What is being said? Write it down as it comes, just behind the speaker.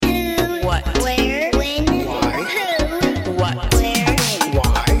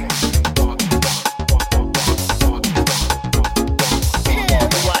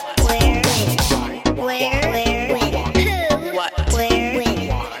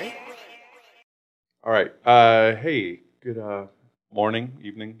right. Hey, good morning,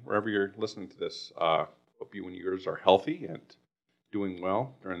 evening, wherever you're listening to this. Hope you and yours are healthy and doing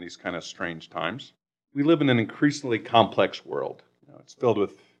well during these kind of strange times. We live in an increasingly complex world. It's filled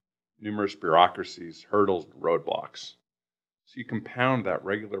with numerous bureaucracies, hurdles, and roadblocks. So you compound that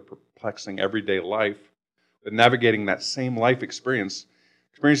regular, perplexing everyday life with navigating that same life experience,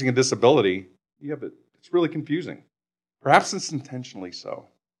 experiencing a disability. It's really confusing. Perhaps it's intentionally so.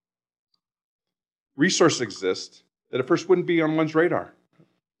 Resources exist that at first wouldn't be on one's radar.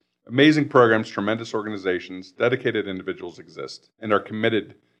 Amazing programs, tremendous organizations, dedicated individuals exist and are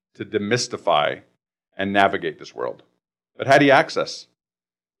committed to demystify and navigate this world. But how do you access?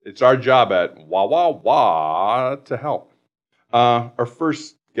 It's our job at Wah Wah Wah to help. Our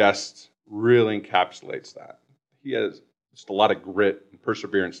first guest really encapsulates that. He has just a lot of grit and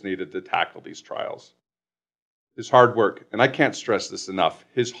perseverance needed to tackle these trials. His hard work, and I can't stress this enough,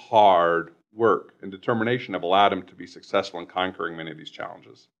 his hard work and determination have allowed him to be successful in conquering many of these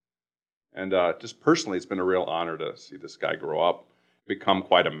challenges. And just personally, it's been a real honor to see this guy grow up, become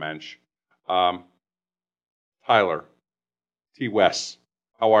quite a mensch. Tyler T. West,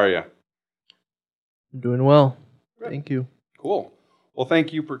 how are you? I'm doing well. Good. Thank you. Cool. Well,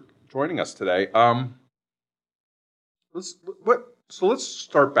 thank you for joining us today. Let's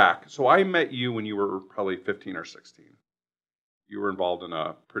start back. So I met you when you were probably 15 or 16. You were involved in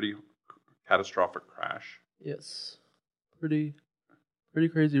a pretty catastrophic crash. Yes. Pretty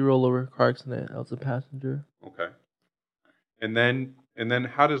crazy rollover car accident. I was a passenger. Okay. And then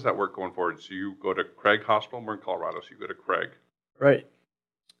how does that work going forward? So you go to Craig Hospital. We're in Colorado, so you go to Craig. Right.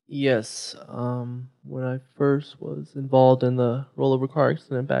 Yes. When I first was involved in the rollover car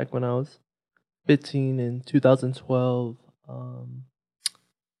accident back when I was 15 in 2012,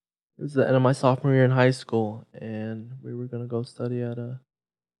 it was the end of my sophomore year in high school, and we were gonna go study at a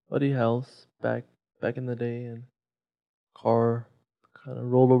buddy house back in the day, and car kind of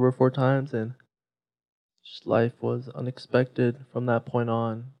rolled over 4 times, and just life was unexpected from that point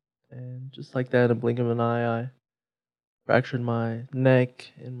on. And just like that, in a blink of an eye, I fractured my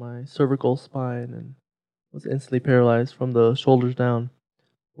neck and my cervical spine and was instantly paralyzed from the shoulders down,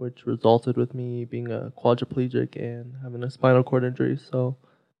 which resulted with me being a quadriplegic and having a spinal cord injury. So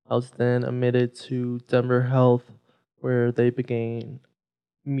I was then admitted to Denver Health, where they began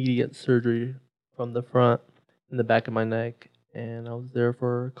immediate surgery from the front and the back of my neck. And I was there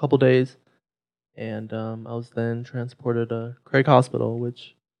for a couple days, and I was then transported to Craig Hospital,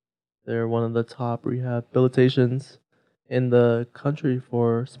 which they're one of the top rehabilitations in the country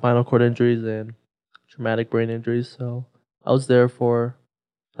for spinal cord injuries and traumatic brain injuries. So I was there for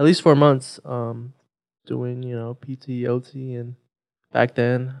at least 4 months, doing PT, OT, and back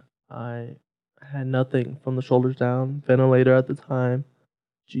then I had nothing from the shoulders down, ventilator at the time,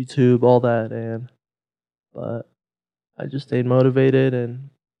 G tube, all that, but I just stayed motivated, and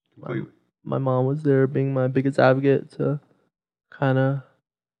my mom was there being my biggest advocate to kind of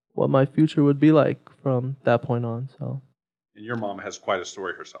what my future would be like from that point on. So. And your mom has quite a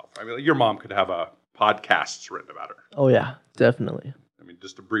story herself. I mean, your mom could have a podcast written about her. Oh yeah, definitely. I mean,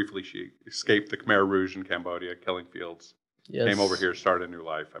 just to briefly, she escaped the Khmer Rouge in Cambodia, killing fields. Yes. Came over here, started a new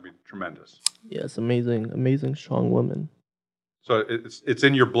life. I mean, tremendous. Yes, amazing, strong woman. So it's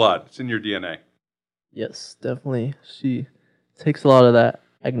in your blood. It's in your DNA. Yes, definitely. She takes a lot of that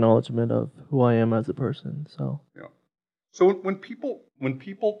acknowledgement of who I am as a person. So. Yeah. So when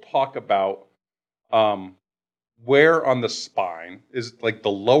people talk about where on the spine is, like,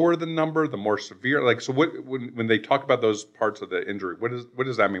 the lower the number, the more severe. Like, so when they talk about those parts of the injury, what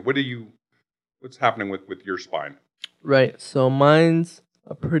does that mean? What's happening with your spine? Right. So mine's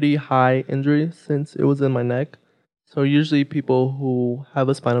a pretty high injury since it was in my neck. So usually people who have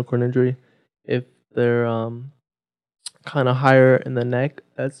a spinal cord injury, if they're kind of higher in the neck,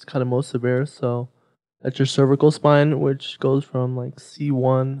 that's kind of most severe. So that's your cervical spine, which goes from like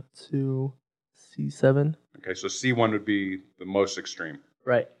C1 to C7. Okay, so C1 would be the most extreme.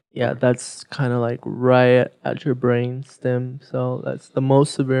 Right. Yeah, that's kind of like right at your brain stem. So that's the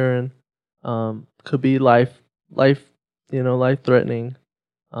most severe, and could be life threatening,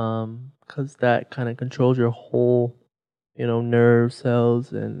 because that kind of controls your whole, nerve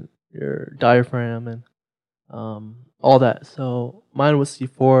cells and your diaphragm and all that. So mine was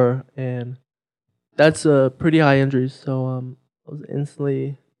C4, and that's a pretty high injury. So I was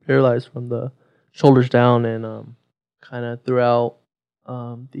instantly paralyzed from the shoulders down, and kind of throughout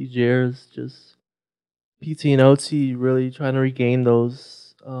these years, just PT and OT, really trying to regain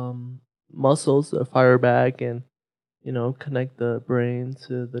those muscles to fire back and connect the brain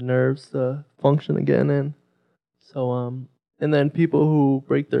to the nerves to function again. And so and then people who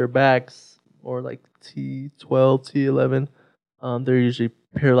break their backs, or like T12, T11, they're usually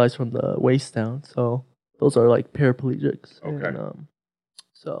paralyzed from the waist down. So those are like paraplegics. Okay. And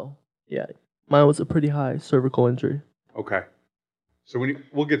so yeah, mine was a pretty high cervical injury. Okay. So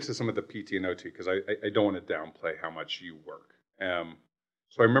we'll get to some of the PT and OT because I don't want to downplay how much you work.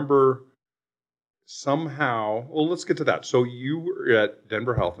 So I remember somehow. Well, let's get to that. So you were at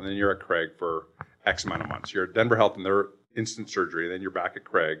Denver Health, and then you're at Craig for X amount of months. You're at Denver Health, and they're instant surgery. And then you're back at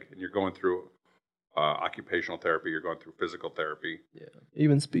Craig, and you're going through occupational therapy. You're going through physical therapy, Yeah,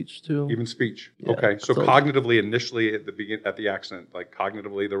 even speech too. even speech. Yeah, Okay. So so- cognitively, initially at the accident, like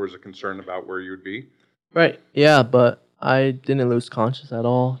cognitively, there was a concern about where you would be. Right. Yeah, but I didn't lose conscious at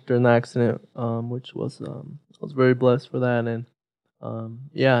all during the accident, which was I was very blessed for that, and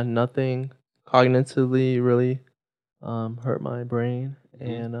yeah, nothing cognitively really hurt my brain,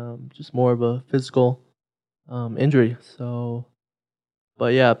 and just more of a physical injury. So,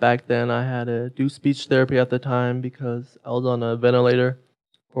 but yeah, back then I had to do speech therapy at the time because I was on a ventilator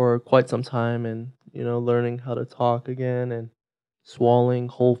for quite some time, and learning how to talk again and swallowing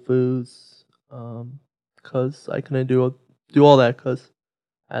whole foods. Cause I couldn't do all that because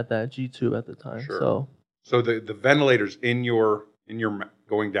I had that G tube at the time. Sure. So the ventilators in your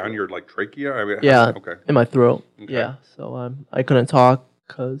going down your like trachea. I mean, Yeah, Okay. in my throat. Okay. Yeah, so I couldn't talk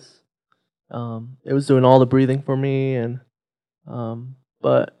because it was doing all the breathing for me, and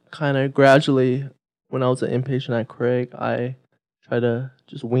but kind of gradually when I was an inpatient at Craig, I tried to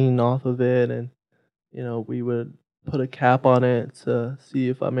just wean off of it, and we would put a cap on it to see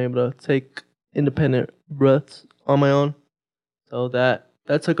if I'm able to take independent breaths on my own. So that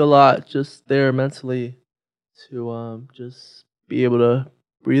took a lot just there mentally to just be able to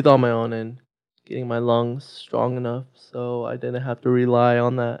breathe on my own and getting my lungs strong enough so I didn't have to rely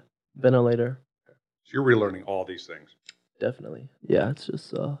on that ventilator. So you're relearning all these things, Definitely. Yeah, it's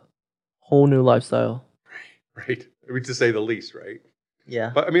just a whole new lifestyle. right? I mean, to say the least, right?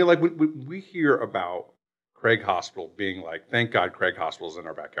 Yeah. But I mean, like when we hear about Craig Hospital being like, thank God Craig Hospital's in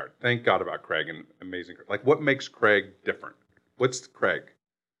our backyard. Thank God about Craig and amazing. Like, what makes Craig different? What's Craig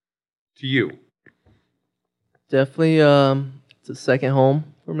to you? Definitely it's a second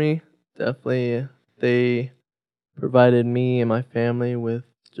home for me. Definitely they provided me and my family with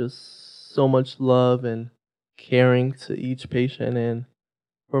just so much love and caring to each patient, and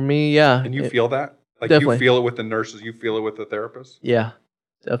for me, yeah. And you feel that? Like Definitely. you feel it with the nurses, you feel it with the therapists? Yeah,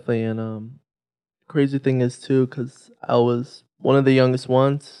 definitely. And crazy thing is too, because I was one of the youngest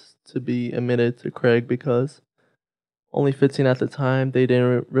ones to be admitted to Craig because only 15 at the time. They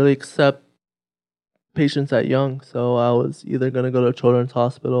didn't really accept patients that young, so I was either gonna go to Children's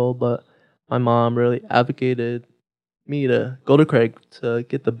Hospital, but my mom really advocated me to go to Craig to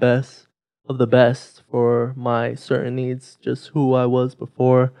get the best of the best for my certain needs, just who I was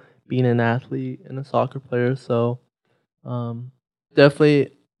before being an athlete and a soccer player. So um,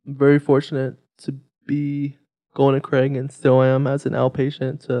 definitely very fortunate to be going to Craig and still am as an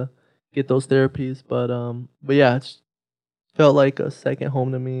outpatient to get those therapies. But yeah, it's felt like a second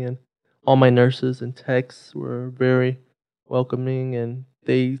home to me, and all my nurses and techs were very welcoming, and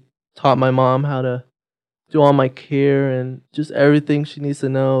they taught my mom how to do all my care and just everything she needs to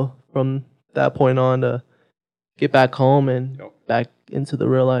know from that point on to get back home and Yep. back into the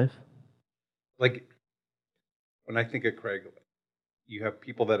real life. Like when I think of Craig, you have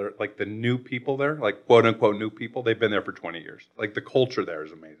people that are like the new people there, like quote unquote new people. They've been there for 20 years. Like the culture there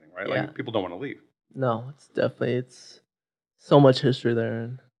is amazing, right? Yeah. Like people don't want to leave. No, it's so much history there,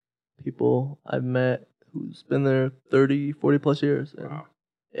 and people I've met who's been there 30, 40 plus years. And Wow.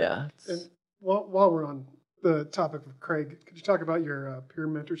 yeah, And while we're on the topic of Craig, could you talk about your peer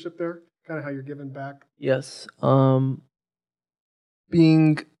mentorship there? Kind of how you're giving back? yes.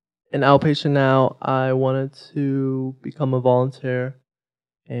 Being an outpatient now, I wanted to become a volunteer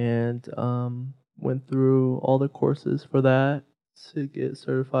and went through all the courses for that to get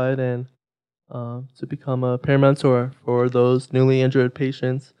certified and to become a peer mentor for those newly injured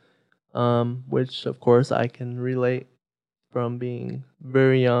patients, which of course I can relate from being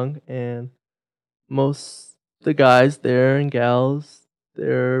very young. And most the guys there and gals,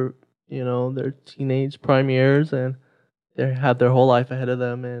 they're they're teenage prime years, and they have their whole life ahead of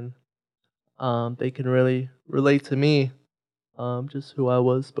them, and they can really relate to me, just who I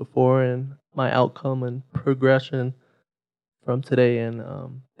was before and my outcome and progression from today, and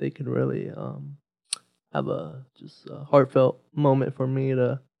they can really have a just a heartfelt moment for me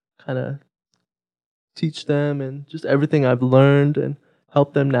to kind of teach them and just everything I've learned and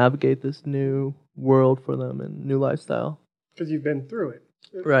help them navigate this new world for them and new lifestyle. Because you've been through it.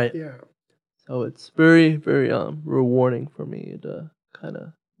 Right. Yeah. So it's very, very rewarding for me to kind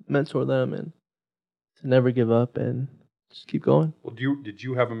of mentor them and to never give up and just keep going. Well, did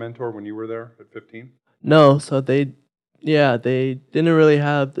you have a mentor when you were there at 15? No, so they didn't really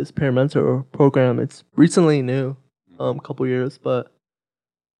have this peer mentor program. It's recently new, couple years, but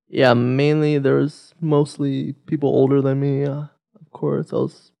yeah, mainly there was mostly people older than me. Of course, I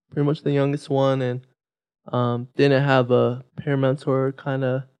was pretty much the youngest one, and didn't have a peer mentor kind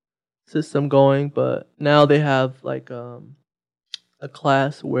of system going. But now they have like a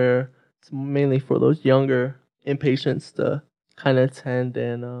class where it's mainly for those younger inpatients to kind of attend,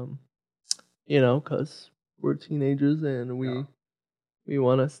 and because we're teenagers and Yeah. we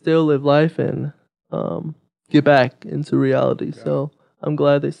want to still live life and um, get back into reality. Yeah. So I'm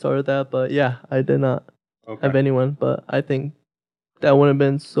glad they started that. But yeah, I did not Okay. have anyone, but I think that would have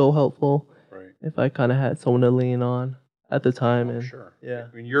been so helpful Right. if I kind of had someone to lean on at the time. Oh, And sure. yeah,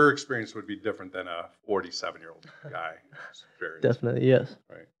 I mean, your experience would be different than a 47-year-old guy experience. definitely, yes.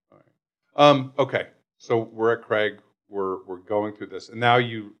 Right. All right. Okay. So we're at Craig. We're going through this, and now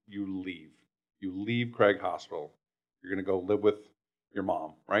you leave. You leave Craig Hospital. You're going to go live with your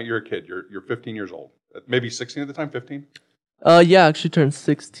mom, right? You're a kid. You're 15 years old. Maybe 16 at the time. 15. Yeah, I actually turned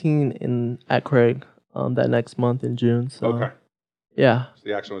 16 at Craig that next month in June. So Okay. yeah, So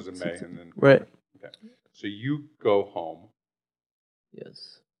the action was in May, 16. and then Right. Okay. So you go home.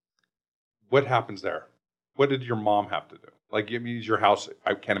 Yes. What happens there? What did your mom have to do? Like, it means your house.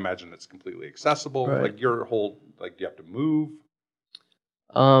 I can't imagine it's completely accessible. Right. Like your whole, like, do you have to move?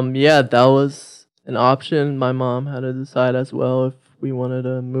 Yeah, that was an option. My mom had to decide as well if we wanted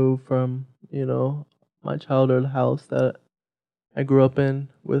to move from, my childhood house that I grew up in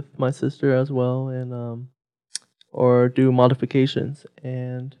with my sister as well, and or do modifications.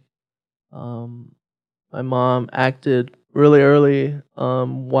 And my mom acted really early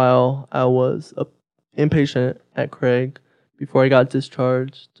while I was inpatient at Craig before I got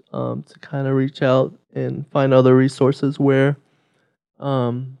discharged to kind of reach out and find other resources where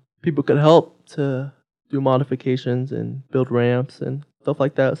people could help to do modifications and build ramps and stuff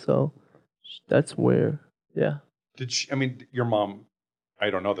like that. So that's where, yeah. Did she? I mean, your mom. I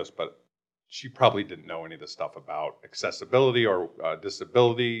don't know this, but she probably didn't know any of this stuff about accessibility or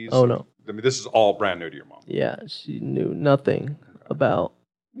disabilities. Oh, no. I mean, this is all brand new to your mom. Yeah, she knew nothing about,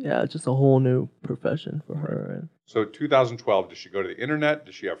 just a whole new profession for her. And So 2012, does she go to the internet?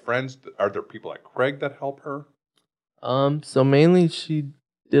 Does she have friends? Are there people at Craig that help her? so mainly she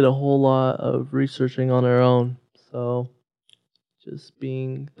did a whole lot of researching on her own. So just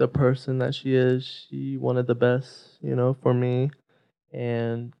being the person that she is, she wanted the best, for me,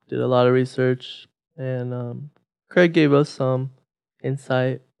 and did a lot of research. And Craig gave us some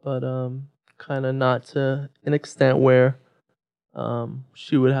insight, but kind of not to an extent where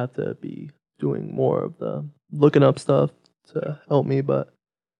she would have to be doing more of the looking up stuff to help me. But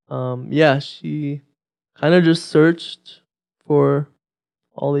yeah, she kind of just searched for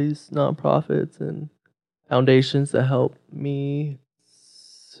all these nonprofits and foundations to help me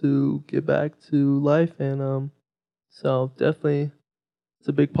to get back to life. And so definitely it's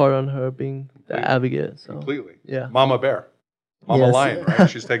a big part on her being the Completely. advocate. So Completely. yeah. Mama bear. Mama Yes. lion, right?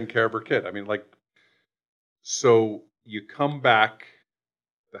 She's taking care of her kid. I mean, like, so you come back,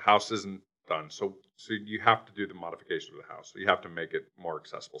 the house isn't done. So you have to do the modification of the house. So you have to make it more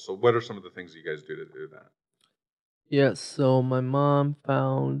accessible. So what are some of the things you guys do to do that? Yeah, so my mom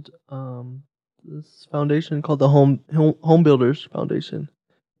found this foundation called the Home Builders Foundation,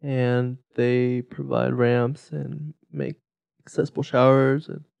 and they provide ramps and make accessible showers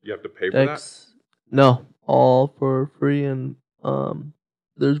and You have to pay for that? decks. No, all for free, and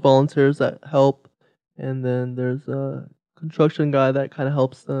there's volunteers that help, and then there's a construction guy that kind of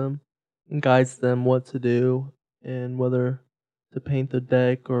helps them and guides them what to do and whether to paint the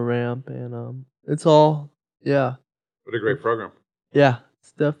deck or ramp, and it's all, yeah. What a great program. Yeah,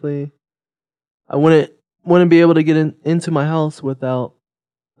 it's definitely. I wouldn't be able to get into my house without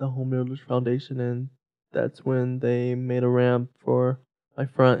the Home Builders Foundation, and that's when they made a ramp for my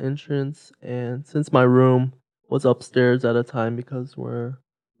front entrance. And since my room was upstairs at a time because we're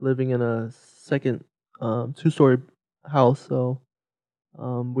living in a second 2-story house, so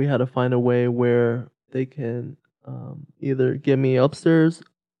we had to find a way where they can either get me upstairs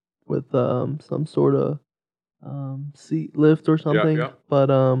with some sort of seat lift or something. yeah.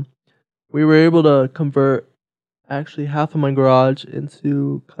 But we were able to convert actually half of my garage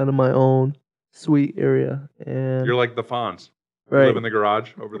into kind of my own suite area. And You're like the Fonz. You right. live in the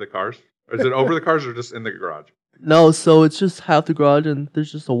garage over the cars? Or is it over the cars or just in the garage? No, so it's just half the garage and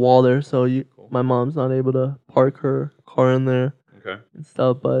there's just a wall there, so Cool. my mom's not able to park her car in there Okay. and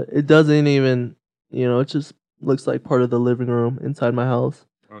stuff. But it doesn't even, it just looks like part of the living room inside my house.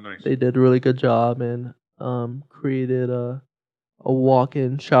 Oh, nice. They did a really good job and created a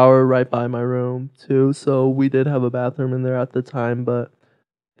walk-in shower right by my room too. So we did have a bathroom in there at the time, but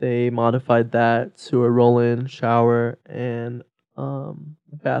they modified that to a roll-in shower and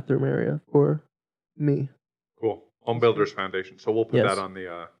bathroom area for me. Cool. Home Builders Foundation. So we'll put Yes. that on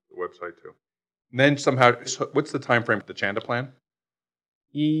the website too. And then somehow, so what's the time frame for the Chanda plan?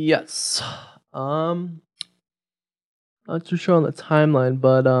 Yes. Not too sure on the timeline,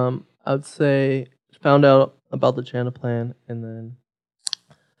 but I would say found out about the Chanda plan, and then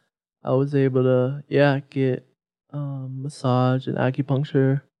I was able to get massage and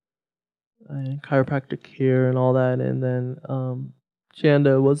acupuncture and chiropractic care and all that, and then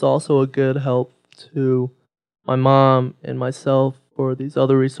Chanda was also a good help to my mom and myself for these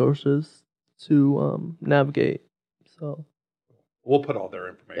other resources to navigate. So We'll put all their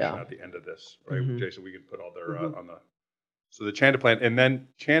information Yeah. at the end of this, right? Mhm. Jason, we can put all their Mhm. on the. So the Chanda plan, and then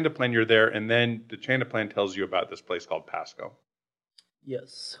Chanda plan, you're there, and then the Chanda plan tells you about this place called Pasco.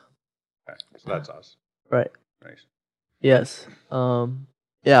 yes, Okay, so that's us. right. Nice. Yes.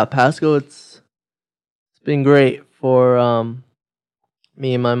 Yeah, Pasco, it's been great for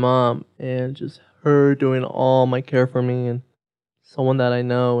me and my mom and just her doing all my care for me and someone that I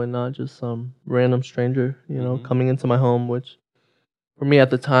know and not just some random stranger, Mhm. coming into my home, which for me at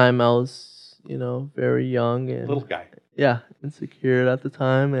the time I was, very young and Little guy. insecure at the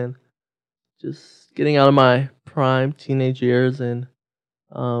time and just getting out of my prime teenage years and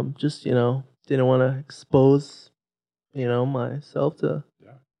just, didn't want to expose, myself to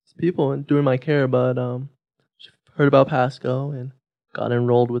Yeah. people and doing my care, but heard about Pasco and got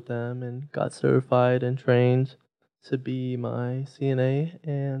enrolled with them and got certified and trained to be my CNA,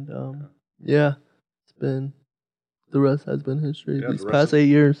 and it's been the rest has been history Yeah, these the rest past is- 8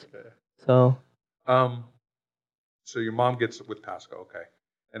 years. Okay. So So your mom gets with Pasco, okay?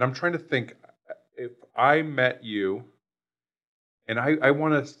 And I'm trying to think if I met you, and I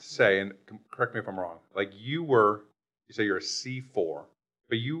want to say, and correct me if I'm wrong, like you say you're a C4,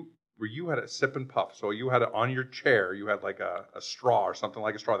 but you had a sip and puff, so you had it on your chair, you had like a straw or something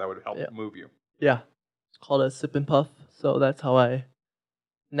like a straw that would help Yeah. move you. yeah, it's called a sip and puff. So that's how I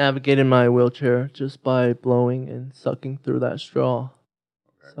navigated my wheelchair, just by blowing and sucking through that straw.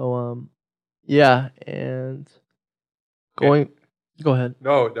 Okay. So and going. Go ahead.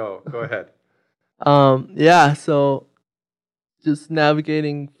 No, go ahead. So just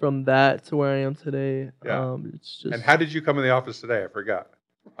navigating from that to where I am today. Yeah. It's just. And how did you come in the office today? I forgot.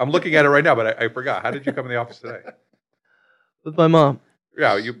 I'm looking at it right now, but I forgot. How did you come in the office today? With my mom.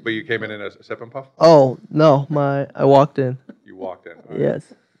 Yeah, you came in a sip and puff? Oh no, I walked in. You walked in. All right.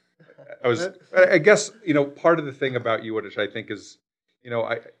 Yes. I guess, part of the thing about you, which I think is,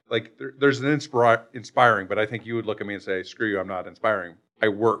 there's an inspiring, but I think you would look at me and say, screw you, I'm not inspiring. I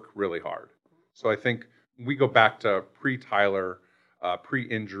work really hard. So I think we go back to pre-Tyler,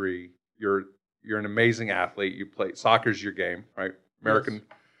 pre-injury. You're an amazing athlete. You play soccer's your game, right? American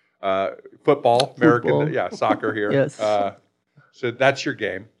football, American, Football. soccer here. Yes. So that's your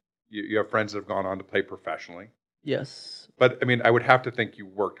game. You have friends that have gone on to play professionally. Yes. But I mean, I would have to think you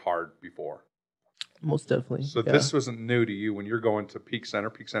worked hard before. Most definitely. So yeah. this wasn't new to you when you're going to Peak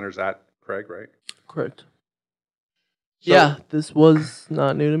Center. Peak Center's at Craig, right? Correct. So, This was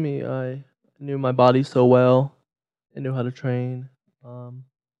not new to me. I knew my body so well. I knew how to train.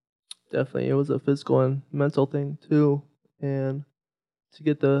 Definitely, it was a physical and mental thing too, and to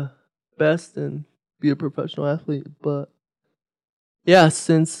get the best and be a professional athlete. But yeah,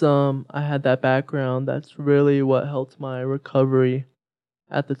 since I had that background, that's really what helped my recovery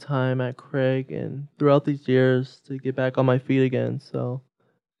at the time at Craig and throughout these years to get back on my feet again. So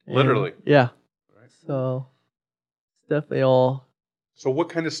Literally. yeah. Right. So it's definitely all. So what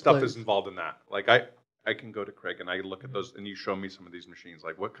kind of stuff Plays. is involved in that? Like I can go to Craig and I look at those and you show me some of these machines.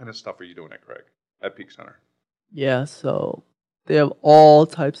 Like what kind of stuff are you doing at Craig at Peak Center? Yeah, so they have all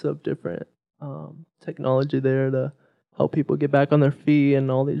types of different technology there to help people get back on their feet and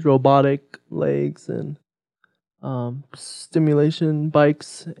all these robotic legs and stimulation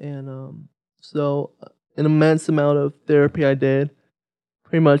bikes. And so an immense amount of therapy I did.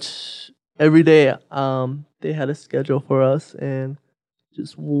 Pretty much every day they had a schedule for us, and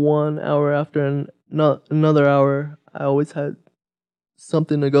just 1 hour after another hour, I always had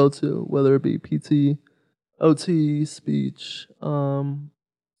something to go to, whether it be PT, OT, speech,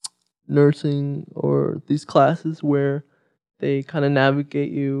 nursing, or these classes where they kind of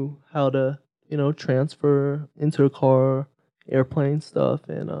navigate you how to, transfer into a car, airplane stuff,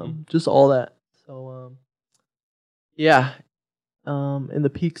 and just all that. So, in the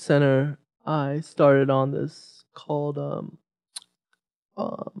Peak Center, I started on this called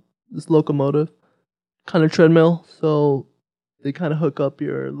this locomotive kind of treadmill. So they kind of hook up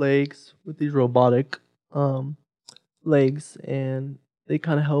your legs with these robotic um, legs, and they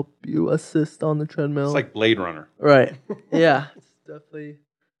kind of help you assist on the treadmill. It's like Blade Runner. Right. Yeah. It's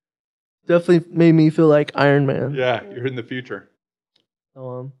definitely made me feel like Iron Man. Yeah, you're in the future.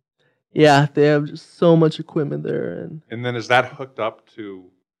 So, yeah, they have just so much equipment there, And then is that hooked up to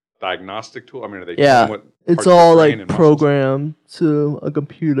diagnostic tool? I mean, are they Yeah, telling what it's parts of the all brain like and muscles? programmed to a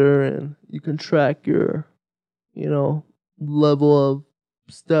computer, and you can track your, level of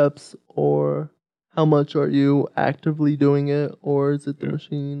steps, or how much are you actively doing it, or is it the Yeah.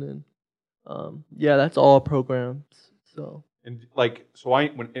 machine? And yeah, that's all programmed. So And like, so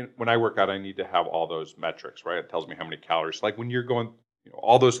when I work out, I need to have all those metrics, right? It tells me how many calories. Like when you're going,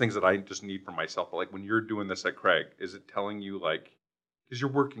 all those things that I just need for myself. But like when you're doing this at Craig, is it telling you like, because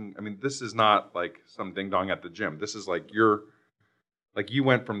you're working? I mean, this is not like some ding dong at the gym. This is like you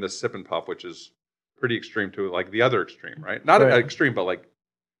went from the sip and puff, which is pretty extreme, to like the other extreme, right? Not Right. extreme, but like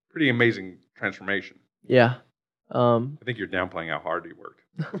pretty amazing transformation. yeah, I think you're downplaying how hard you worked.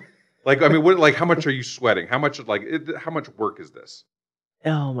 Like, I mean, like how much are you sweating? How much how much work is this?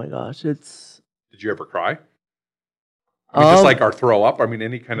 oh my gosh, it's Did you ever cry? I mean, just Um, like or throw up. I mean,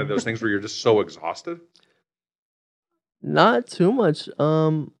 any kind of those things where you're just so exhausted. not too much.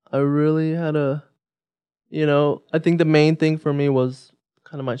 I really had I think the main thing for me was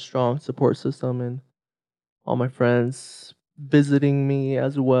kind of my strong support system and all my friends visiting me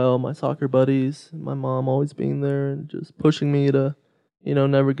as well, my soccer buddies, my mom always being there and just pushing me to,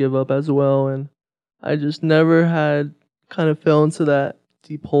 never give up as well. And I just never had kind of fell into that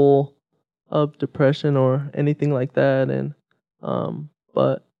deep hole of depression or anything like that. And,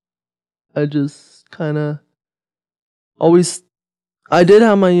 but I just kind of always, I did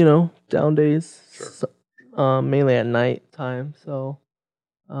have my, down days, Sure. mainly at night time. So,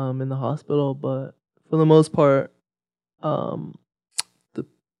 in the hospital, but for the most part, um, the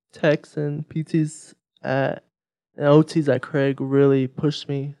techs and PTs and OTs at Craig really pushed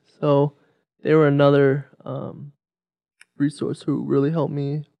me. So they were another resource who really helped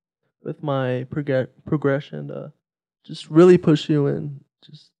me with my progression to just really push you, and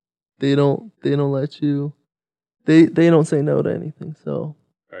just they don't let you, they don't say no to anything. So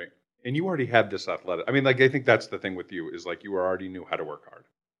Right. And you already had this athletic. I mean, like I think that's the thing with you is like you already knew how to work hard.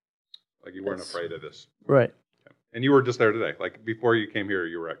 Like you weren't Yes. afraid of this. right, And you were just there today. Like before you came here,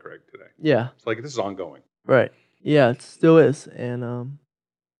 you were at Craig today. yeah, It's like this is ongoing. right, yeah, it still is, and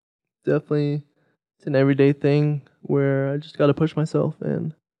definitely it's an everyday thing where I just gotta push myself.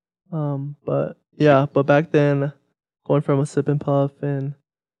 And but yeah, but back then, going from a sip and puff, and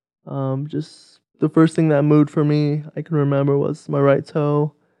just the first thing that moved for me I can remember was my right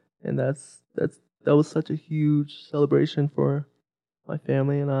toe, and that was such a huge celebration for my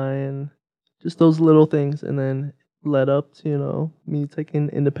family and I, and just those little things, and then led up to me taking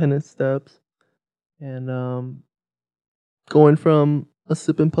independent steps, and going from a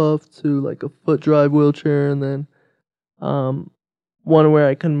sip and puff to like a foot drive wheelchair, and then um, one where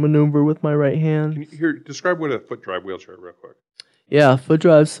I can maneuver with my right hand. Can you describe what a foot drive wheelchair real quick? Yeah, foot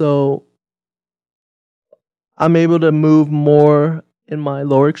drive. So I'm able to move more in my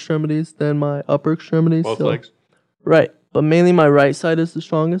lower extremities than my upper extremities. Both so, legs. Right, but mainly my right side is the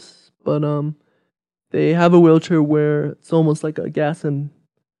strongest. But they have a wheelchair where it's almost like a gas and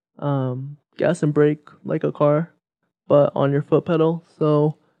brake, like a car, but on your foot pedal.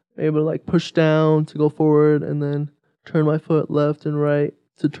 So I'm able to like push down to go forward, and then turn my foot left and right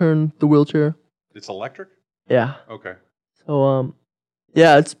to turn the wheelchair. It's electric. Yeah. Okay. So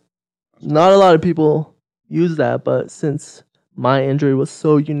yeah, it's not a lot of people use that, but since my injury was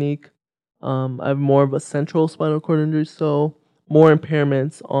so unique, I have more of a central spinal cord injury, so more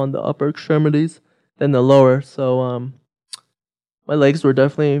impairments on the upper extremities than the lower. So my legs were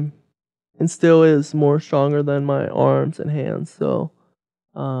definitely, and still is, more stronger than my arms and hands. So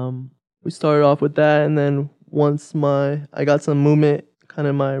we started off with that, and then once I got some movement, kind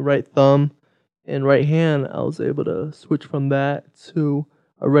of my right thumb and right hand, I was able to switch from that to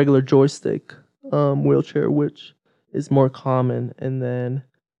a regular joystick wheelchair, which is more common, and then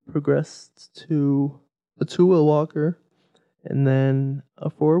progressed to a two-wheel walker, and then a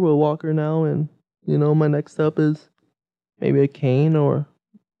four-wheel walker now. And my next step is maybe a cane or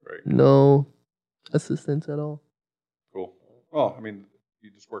Right. no assistance at all. Cool. Well, I mean,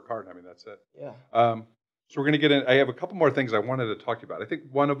 you just work hard. I mean, that's it. Yeah. So we're going to get in. I have a couple more things I wanted to talk to you about. I think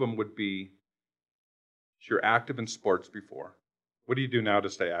one of them would be you're active in sports before. What do you do now to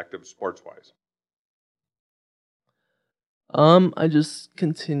stay active sports-wise? I just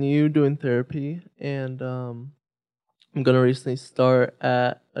continue doing therapy, and I'm gonna recently start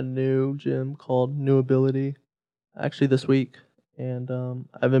at a new gym called New Ability, actually this week, and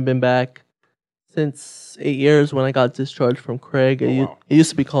I haven't been back since 8 years when I got discharged from Craig. Oh, wow. It used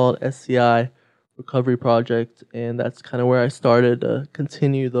to be called SCI Recovery Project, and that's kind of where I started to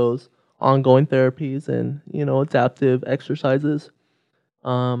continue those ongoing therapies and adaptive exercises.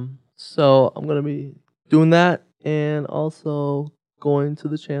 So I'm gonna be doing that, and also going to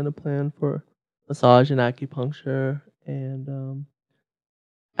the Chanda Plan for massage and acupuncture and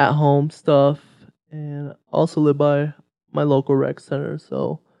at home stuff, and also live by my local rec center.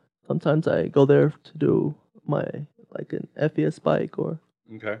 So sometimes I go there to do my like an FES bike or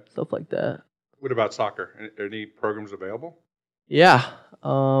Okay. stuff like that. What about soccer? Any programs available? Yeah,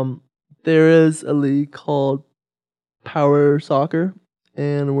 there is a league called Power Soccer,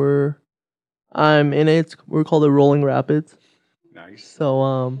 and I'm in it. We're called the Rolling Rapids. Nice.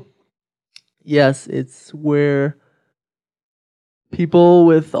 So yes, it's where people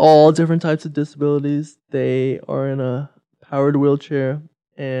with all different types of disabilities, they are in a powered wheelchair,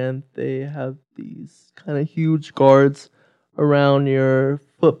 and they have these kind of huge guards around your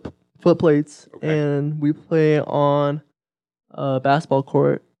foot plates. Okay. And we play on a basketball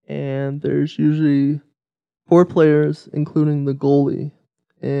court, and there's usually 4 players including the goalie,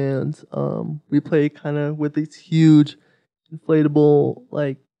 and we play kind of with these huge inflatable,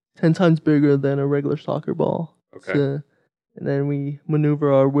 like 10 times bigger than a regular soccer ball. Okay. So, and then we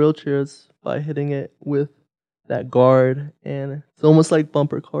maneuver our wheelchairs by hitting it with that guard, and it's almost like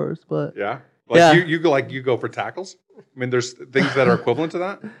bumper cars. But Yeah. Like Yeah. you go for tackles? I mean, there's things that are equivalent to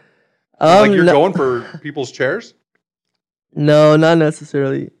that? um, Like you're no, going for people's chairs? no, not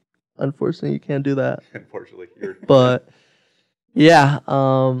necessarily. Unfortunately, you can't do that. Unfortunately, you're But yeah,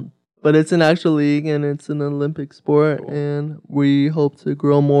 but it's an actual league and it's an Olympic sport, Cool. and we hope to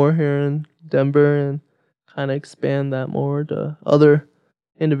grow more here in Denver and kind of expand that more to other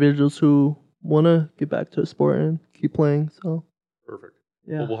individuals who want to get back to a sport and keep playing. So perfect.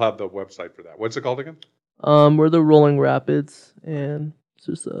 yeah, Well, we'll have the website for that. What's it called again? we're the Rolling Rapids, and it's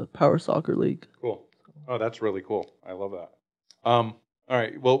just a power soccer league. Cool. Oh, that's really cool. I love that. All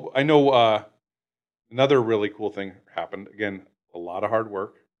right. Well, I know another really cool thing happened. Again, a lot of hard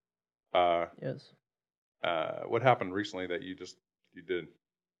work. Yes. What happened recently that you did?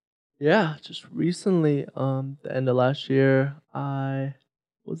 Yeah, just recently, the end of last year, I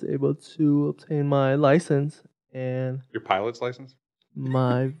was able to obtain my license and Your pilot's license?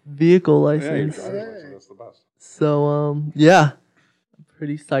 my vehicle Yeah, your license. driver's license. That's the best. So, yeah, I'm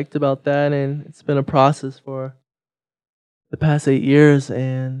pretty psyched about that, and it's been a process for the past 8 years,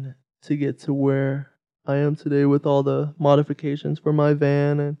 and to get to where I am today with all the modifications for my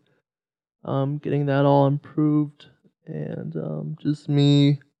van and getting that all improved, and just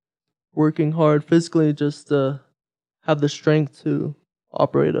me working hard physically just to have the strength to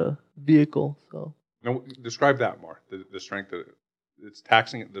operate a vehicle. So, Now, describe that more. The strength of it's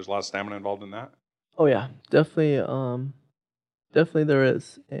taxing. There's a lot of stamina involved in that. oh yeah, definitely, definitely there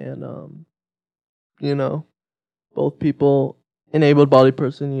is, and you know, both people, enabled body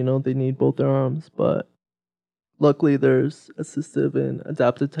person, they need both their arms, but luckily there's assistive and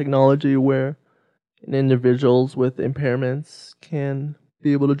adaptive technology where individuals with impairments can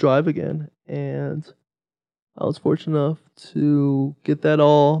be able to drive again, and I was fortunate enough to get that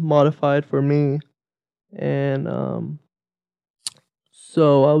all modified for me, and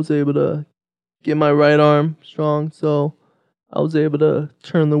so I was able to get my right arm strong, so I was able to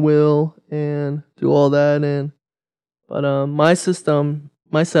turn the wheel and do all that. And but my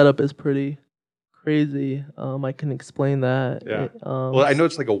setup is pretty crazy. I can explain that. Yeah. Well, I know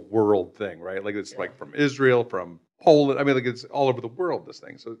it's like a world thing, right? Like it's like from Israel, from Poland. I mean, like it's all over the world. This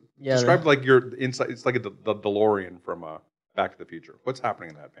thing. So Yeah, describe like your inside. It's like the DeLorean from Back to the Future. What's happening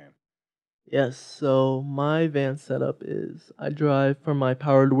in that van? Yes, so my van setup is I drive from my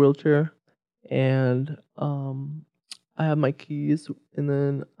powered wheelchair, and I have my keys, and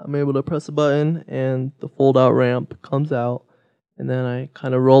then I'm able to press a button and the fold out ramp comes out, and then I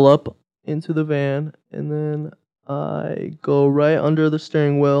kind of roll up into the van, and then I go right under the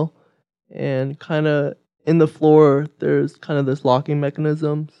steering wheel, and kind of in the floor there's kind of this locking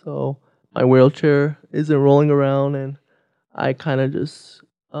mechanism, so my wheelchair isn't rolling around, and I kind of just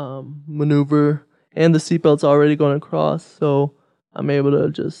maneuver, and the seatbelt's already going across, so I'm able to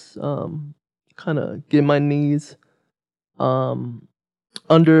just kind of get my knees um,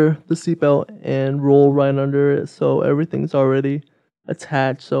 under the seatbelt and roll right under it, so everything's already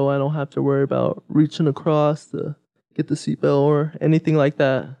attached, so I don't have to worry about reaching across to get the seatbelt or anything like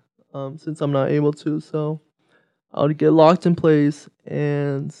that, since I'm not able to. So I'll get locked in place,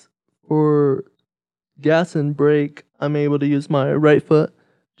 and for gas and brake, I'm able to use my right foot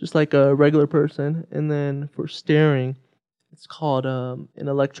just like a regular person. And then for steering, it's called an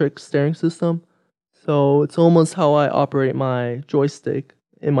electric steering system. So it's almost how I operate my joystick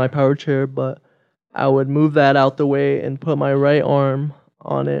in my power chair, but I would move that out the way and put my right arm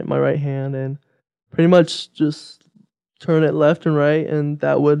on it, my right hand, and pretty much just turn it left and right, and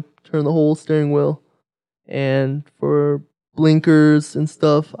that would turn the whole steering wheel. And for blinkers and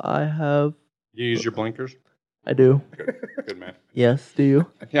stuff, You use your blinkers? I do. Good man. Yes, do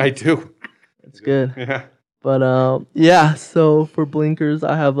you? Yeah, I do. That's good. Yeah. But yeah, so for blinkers,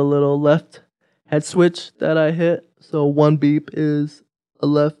 I have a little left head switch that I hit. So one beep is a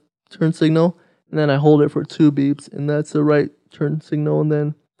left turn signal, and then I hold it for two beeps, and that's a right turn signal, and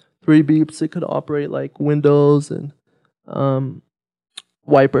then three beeps. It could operate like windows and um,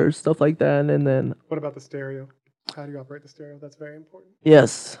 wipers, stuff like that, and then What about the stereo? How do you operate the stereo? That's very important.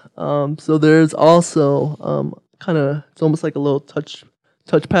 yes. So there's also kind of it's almost like a little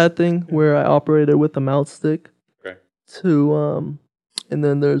touchpad thing where I operate it with a mouse stick. Okay. And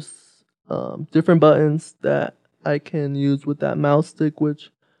then there's different buttons that I can use with that mouse stick, which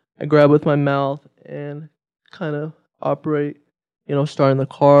I grab with my mouth and kind of operate. Starting the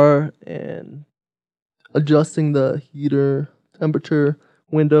car and adjusting the heater, temperature,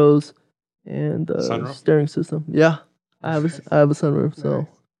 windows, and the Sunroof? steering system. Yeah, I have a sunroof. So Nice.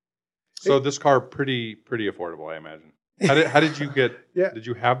 So this car pretty affordable, I imagine. How did you get? Yeah. Did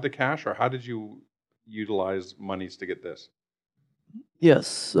you have the cash, or how did you utilize monies to get this? yes,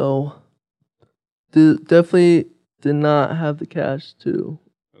 so definitely did not have the cash to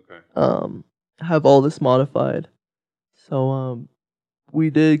Okay. have all this modified. So we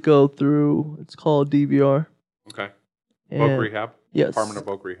did go through. It's called DVR. Okay. And Voc Rehab. yes, Department of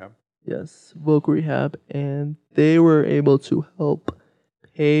Voc Rehab. yes, Voc Rehab, and they were able to help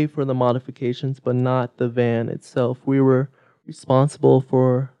pay for the modifications, but not the van itself. We were responsible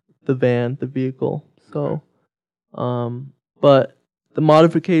for the van, the vehicle. So, but the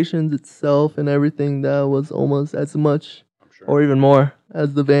modifications itself and everything, that was almost as much I'm sure. or even more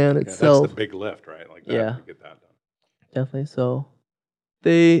as the van Yeah, itself. that's the big lift, right? Like that, Yeah. to get that done. Definitely. So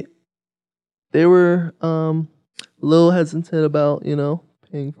they were a little hesitant about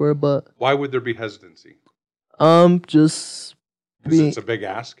paying for it, but Why would there be hesitancy? just Because being it's a big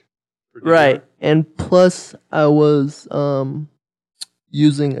ask. for right. DVR? And plus I was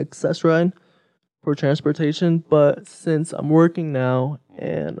using Accessoride for transportation, but since I'm working now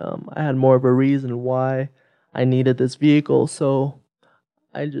and I had more of a reason why I needed this vehicle, so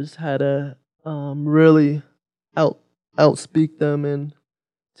I just had to really outspeak them and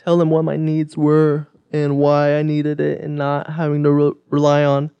tell them what my needs were and why I needed it, and not having to rely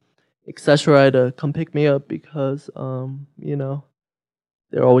on Accessoride to come pick me up because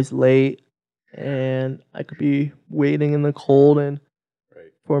they're always late and I could be waiting in the cold, and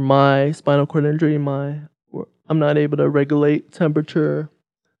Right. for my spinal cord injury, I'm not able to regulate temperature.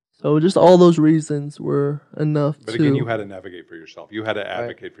 So just all those reasons were enough But to. again, you had to navigate for yourself. You had to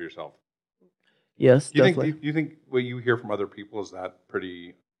advocate for yourself. Yes, Do you definitely. think? Do you think what you hear from other people is that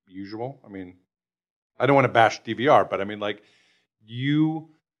pretty usual? I mean, I don't want to bash DVR, but I mean, like, you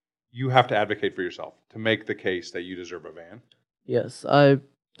have to advocate for yourself to make the case that you deserve a van. Yes, I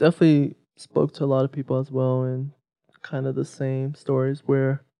definitely spoke to a lot of people as well, and kind of the same stories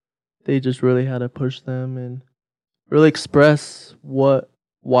where they just really had to push them and really express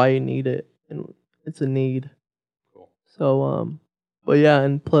why you need it, and it's a need. Cool. So but yeah,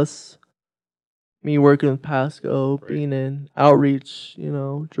 and plus me working with Pasco, Right. being in outreach,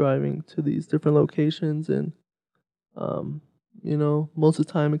 driving to these different locations, and most of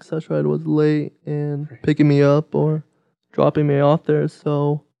the time Accessoride was late and Right. picking me up or dropping me off there.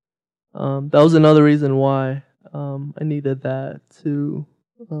 So that was another reason why I needed that to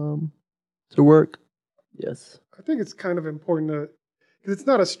work. Yes. I think it's kind of important to, because it's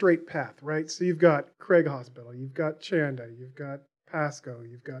not a straight path, right? So you've got Craig Hospital, you've got Chanda, you've got Pasco,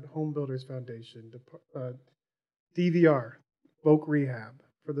 you've got Home Builders Foundation, DVR, Voc Rehab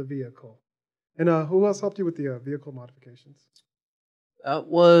for the vehicle. And who else helped you with the vehicle modifications? That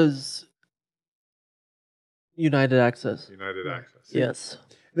was United Access. United Right. Access. Yes.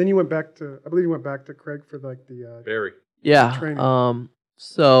 Then you went back to, I believe you went back to Craig for like the, Very. Yeah. Training.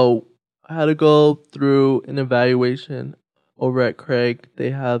 So I had to go through an evaluation over at Craig.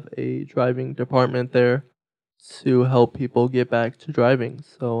 They have a driving department there to help people get back to driving.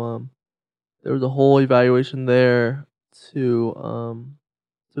 So there was a whole evaluation there to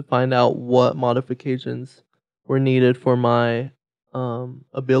find out what modifications were needed for my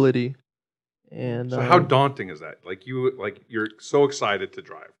ability. And So how daunting is that? Like you're so excited to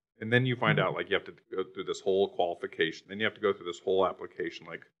drive, And then you find out like you have to go through this whole qualification. Then you have to go through this whole application.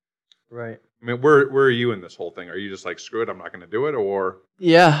 Like, Right. I mean, where are you in this whole thing? Are you just like, screw it, I'm not going to do it, or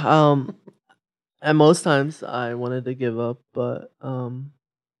Yeah. And most times I wanted to give up, but my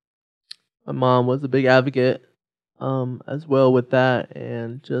mom was a big advocate as well with that,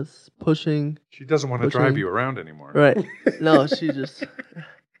 and just pushing. she doesn't want to drive Pushing. you around anymore? Right. No, she just I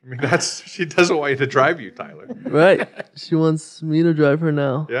mean, she doesn't want you to drive you, Tyler. right. She wants me to drive her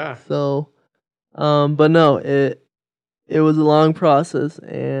now. Yeah. So, but no, it was a long process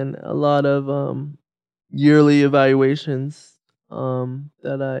and a lot of yearly evaluations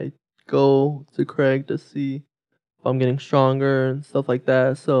that I go to Craig to see if I'm getting stronger and stuff like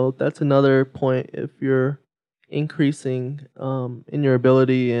that. So that's another point. If you're increasing in your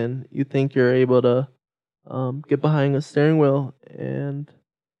ability and you think you're able to get behind a steering wheel, and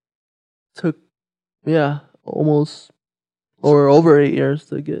took almost or over 8 years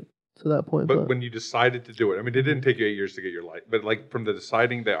to get to that point. But when you decided to do it, I mean, it didn't take you 8 years to get your license, but like from the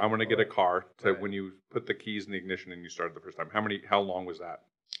deciding that I'm going to get a car to when you put the keys in the ignition and you started the first time, how long was that?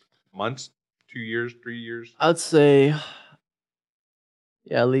 Months, 2 years, 3 years? I'd say,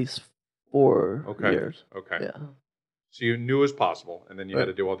 at least 4 Okay. years. Okay. Yeah. So you knew it was possible, and then you had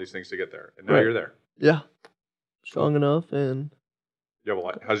to Right. do all these things to get there, and now Right. you're there. Yeah. Strong enough, and You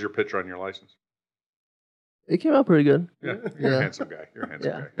have how's your picture on your license? it came out pretty good. Yeah, you're a Yeah. handsome guy. You're a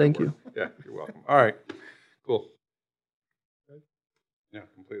handsome Yeah, guy. thank Don't you. worry. Yeah, you're welcome. All right, cool. Yeah,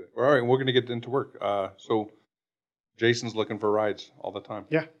 completely. All right, we're gonna get into work. So Jason's looking for rides all the time.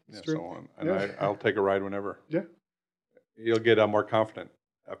 Yeah, Yeah, it's true. so Yeah. I'll take a ride whenever. Yeah. He'll get more confident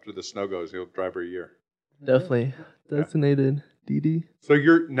after the snow goes. He'll drive her a year. Definitely designated DD. So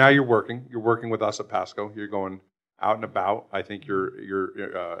you're working. You're working with us at Pasco. You're going out and about. I think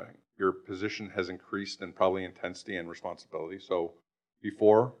your position has increased in probably intensity and responsibility. So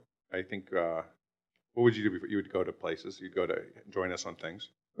before, I think, what would you do before? You would go to places. You'd go to join us on things.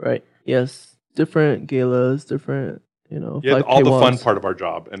 Right. Yes. Different galas, different, Yeah, 5K all the fun walks. part of our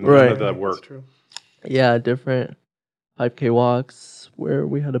job and Right. none of the That's work. true. Yeah, different 5K walks where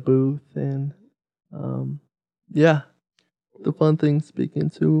we had a booth, and the fun thing, speaking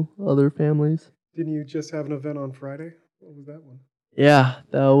to other families. Didn't you just have an event on Friday? What was that one? Yeah,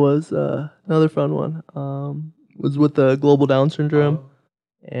 that was another fun one. Was with the Global Down Syndrome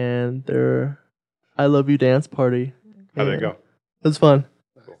and their I Love You dance party. How'd it And go? It was fun.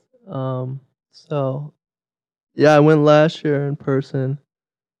 Cool. So yeah, I went last year in person.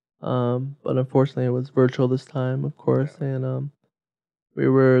 But unfortunately it was virtual this time, of course, and we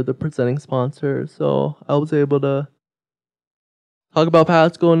were the presenting sponsor, so I was able to talk about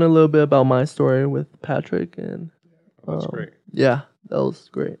Pasco and a little bit about my story with Patrick, and That's great. yeah, that was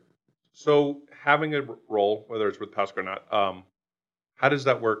great. So having a role, whether it's with Pasco or not, how does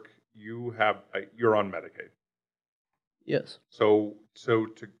that work? You're on Medicaid. Yes. So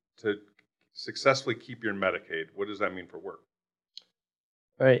to successfully keep your Medicaid, what does that mean for work?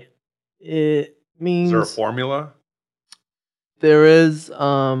 Right. It means Is there a formula? there is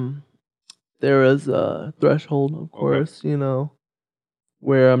a threshold, of course,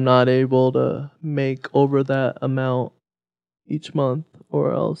 where I'm not able to make over that amount each month,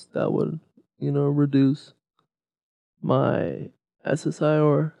 or else that would, reduce my SSI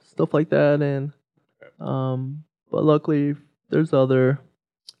or stuff like that. And but luckily there's other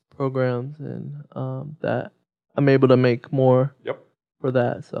programs and that I'm able to make more Yep. for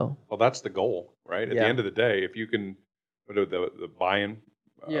that. So Well, that's the goal, right? At the Yeah. end of the day, if you can, what are the buy-in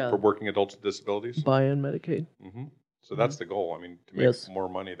Yeah. for working adults with disabilities? buy-in Medicaid. Hmm. So that's the goal. I mean, to make Yes. more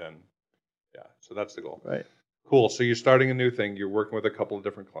money than, yeah. So that's the goal. Right. Cool. So you're starting a new thing. You're working with a couple of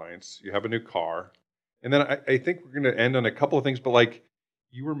different clients. You have a new car. And then I think we're going to end on a couple of things, but like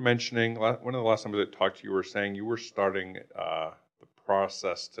you were mentioning, one of the last times I talked to you, you were saying you were starting the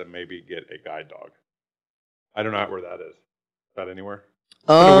process to maybe get a guide dog. I don't know where that is. Is that anywhere? It's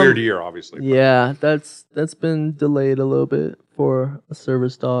been a weird year, obviously. but- Yeah, that's been delayed a little bit for a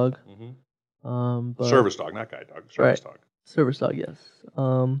service dog. Mhm. But Service dog, not guide dog. Service dog. service dog, yes.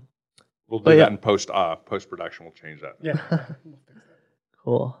 We'll do But yeah. that in post production. We'll change that. Yeah. We'll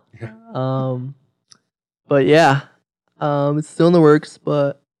fix that. Cool. But yeah, it's still in the works,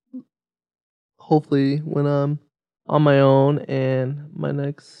 but hopefully when I'm on my own and my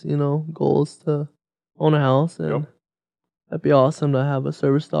next, goal is to own a house, and Yep. that'd be awesome to have a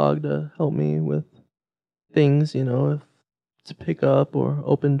service dog to help me with things, if to pick up or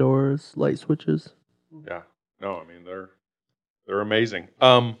open doors, light switches. Yeah. No, I mean they're amazing.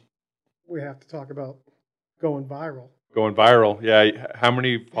 We have to talk about going viral. Going viral. Yeah. How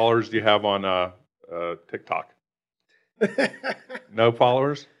many followers do you have on TikTok? No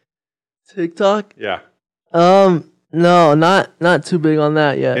followers? TikTok? Yeah. No, not too big on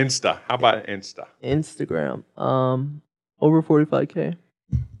that yet. Insta. How about Insta? Instagram. Over 45K.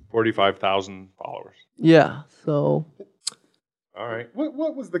 45,000 followers. Yeah. So All right.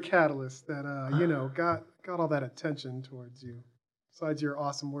 What was the catalyst that got all that attention towards you? Besides your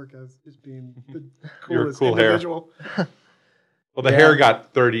awesome work as just being the Your coolest cool hair. individual. Well, the Yeah. hair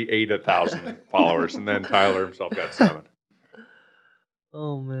got 38,000 followers, and then Tyler himself got 7.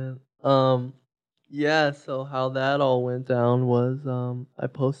 oh man. Yeah, so how that all went down was I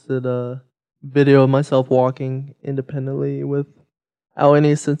posted a video of myself walking independently without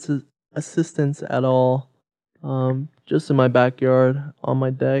any assistance at all. Just in my backyard on my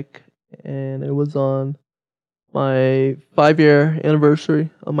deck, and it was on my 5-year anniversary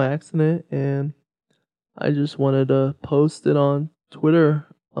of my accident, and I just wanted to post it on Twitter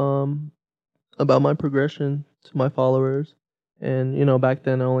about my progression to my followers. And back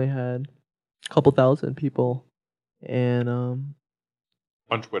then I only had a couple thousand people, and On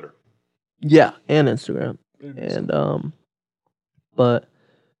Twitter. yeah, and Instagram. And but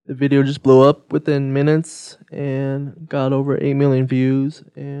the video just blew up within minutes and got over 8 million views,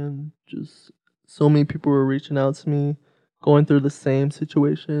 and just so many people were reaching out to me going through the same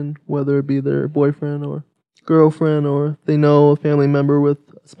situation, whether it be their boyfriend or girlfriend, or if they know a family member with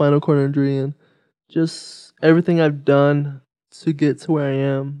a spinal cord injury, and just everything I've done to get to where I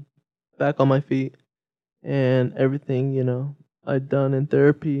am, back on my feet, and everything, I've done in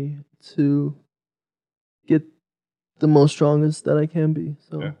therapy to get the most strongest that I can be.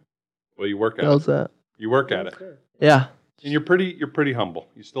 So Yeah. Well, you work at how's it. that? You work at it. Yeah. And you're pretty humble.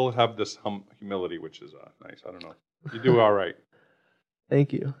 You still have this humility, which is nice. I don't know. You do all right.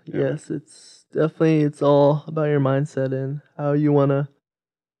 Thank you. Yeah. Yes, it's all about your mindset and how you want to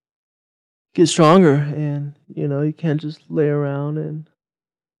get stronger, and you can't just lay around and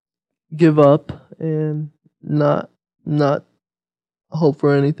give up and not hope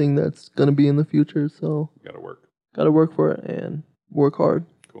for anything that's going to be in the future. So You got to work. got to work for it and work hard.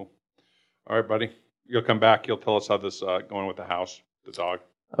 Cool. All right, buddy. You'll come back. You'll tell us how this going with the house, the dog.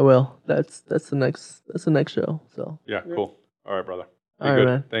 I will. That's the next show. So Yeah, Yeah. cool. All right, brother. Be all right, good.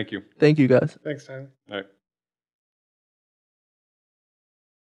 man. Thank you. Thank you guys. Thanks, Tyler. All right.